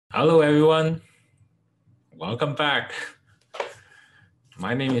Hello, everyone. Welcome back.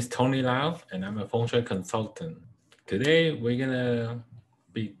 My name is Tony Lau, and I'm a Feng Shui Consultant. Today, we're gonna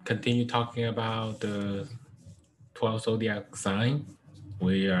continue talking about the 12 zodiac sign.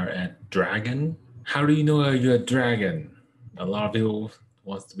 We are at Dragon. How do you know you're a dragon? A lot of people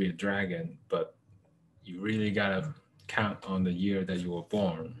wants to be a dragon, but you really gotta count on the year that you were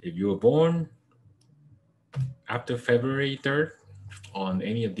born. If you were born after February 3rd, on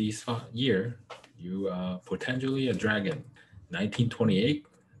any of these year, you are potentially a dragon. 1928,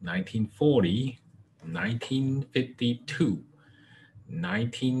 1940, 1952,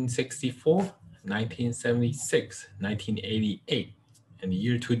 1964, 1976, 1988, and the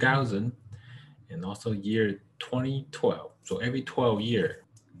year 2000, and also year 2012. So every 12 year,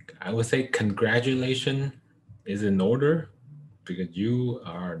 I would say congratulations is in order because you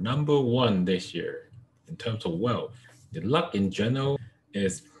are number one this year in terms of wealth. The luck in general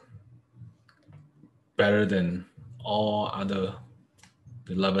is better than all other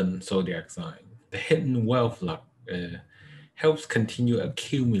 11 zodiac signs. The hidden wealth luck helps continue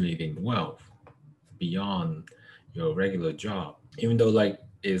accumulating wealth beyond your regular job. Even though like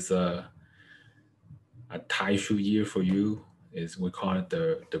it's a Tai Shu year for you, is we call it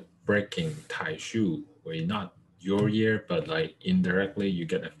the breaking Tai Shu, where not your year, but like indirectly you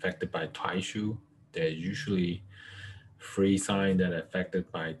get affected by Tai Shu. There's usually three signs that are affected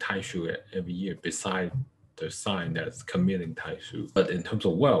by Tai Shu every year, besides the sign that's committing Tai Shu. But in terms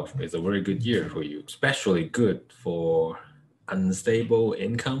of wealth, it's a very good year for you, especially good for unstable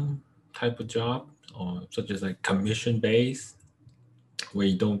income type of job, or such as like commission based, where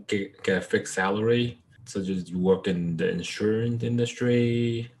you don't get a fixed salary, such as you work in the insurance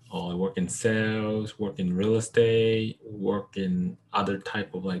industry or work in sales, work in real estate, work in other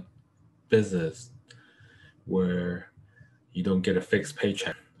type of like business where you don't get a fixed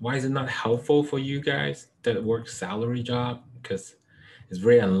paycheck. Why is it not helpful for you guys that work salary job? Because it's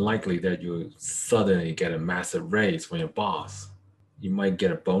very unlikely that you suddenly get a massive raise from your boss. You might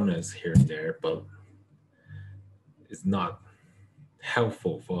get a bonus here and there, but it's not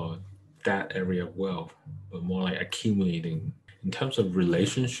helpful for that area of wealth, but more like accumulating. In terms of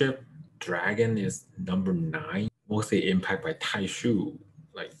relationship, Dragon is number 9, mostly impacted by Tai Shu.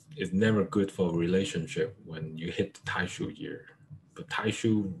 Like it's never good for a relationship when you hit the Tai Shu year. But Tai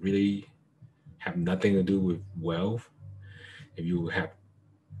Shu really have nothing to do with wealth. If you have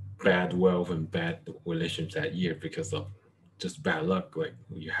bad wealth and bad relationships that year because of just bad luck, like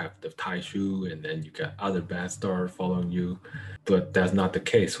you have the Tai Shu and then you got other bad stars following you. But that's not the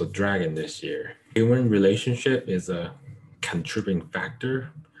case for Dragon this year. Human relationship is a contributing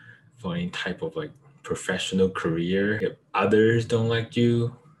factor for any type of like professional career. If others don't like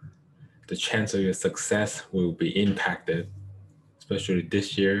you, the chance of your success will be impacted. Especially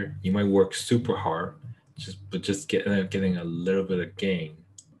this year, you might work super hard, just getting a little bit of gain.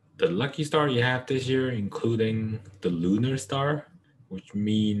 The lucky star you have this year, including the lunar star, which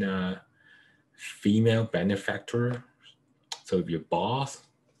mean female benefactor. So if your boss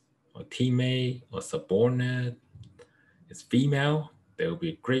or teammate or subordinate is female, there will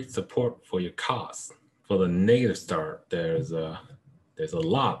be great support for your cause. For the negative star, there's a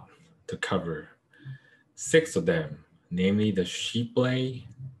lot to cover. 6 of them, namely the sheep blade,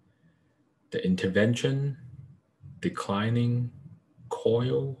 the intervention, declining,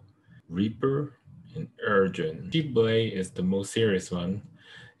 coil, reaper, and urgent. Sheep blade is the most serious one.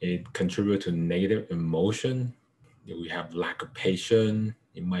 It contributes to negative emotion. We have lack of patience.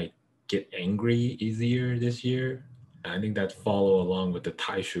 You might get angry easier this year. I think that follow along with the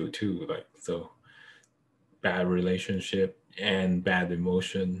Tai Shu too. Like so, bad relationship and bad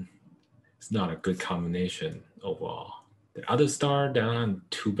emotion. It's not a good combination overall. The other star that aren't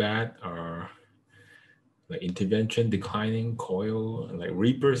too bad are like intervention, declining, coil, and like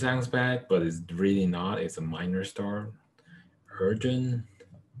reaper sounds bad, but it's really not. It's a minor star. Urgent.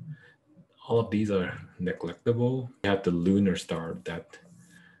 All of these are neglectable. You have the lunar star that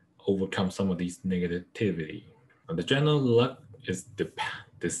overcomes some of these negativity. The general luck is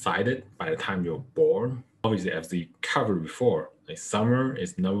decided by the time you're born. Obviously, as we covered before, like summer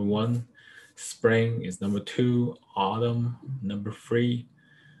is number 1, spring is number 2, autumn number 3,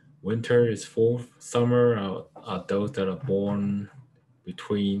 winter is 4th. Summer are those that are born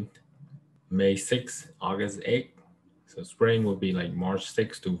between May 6th, August 8th. So spring would be like March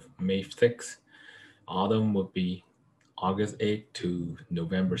 6th to May 6th. Autumn would be August 8th to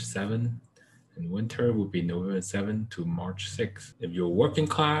November 7th. And winter would be November 7th to March 6th. If you're working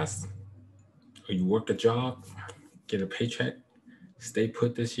class or you work a job, get a paycheck, stay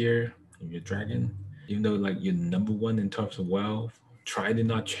put this year. If you're Dragon, even though like you're number 1 in terms of wealth, try to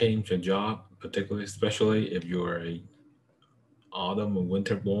not change your job, particularly, especially if you're a autumn or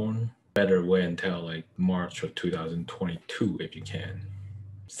winter born. Better wait until like March of 2022 if you can.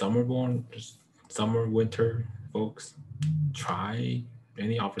 Summer born, just summer, winter, folks, try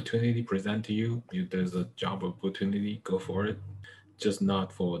any opportunity present to you. If there's a job opportunity, go for it. Just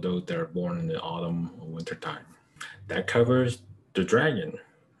not for those that are born in the autumn or winter time. That covers the dragon.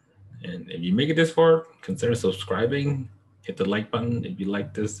 And if you make it this far, consider subscribing. Hit the like button if you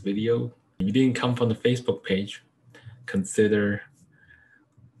like this video. If you didn't come from the Facebook page, consider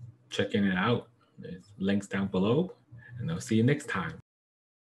checking it out. There's links down below, and I'll see you next time.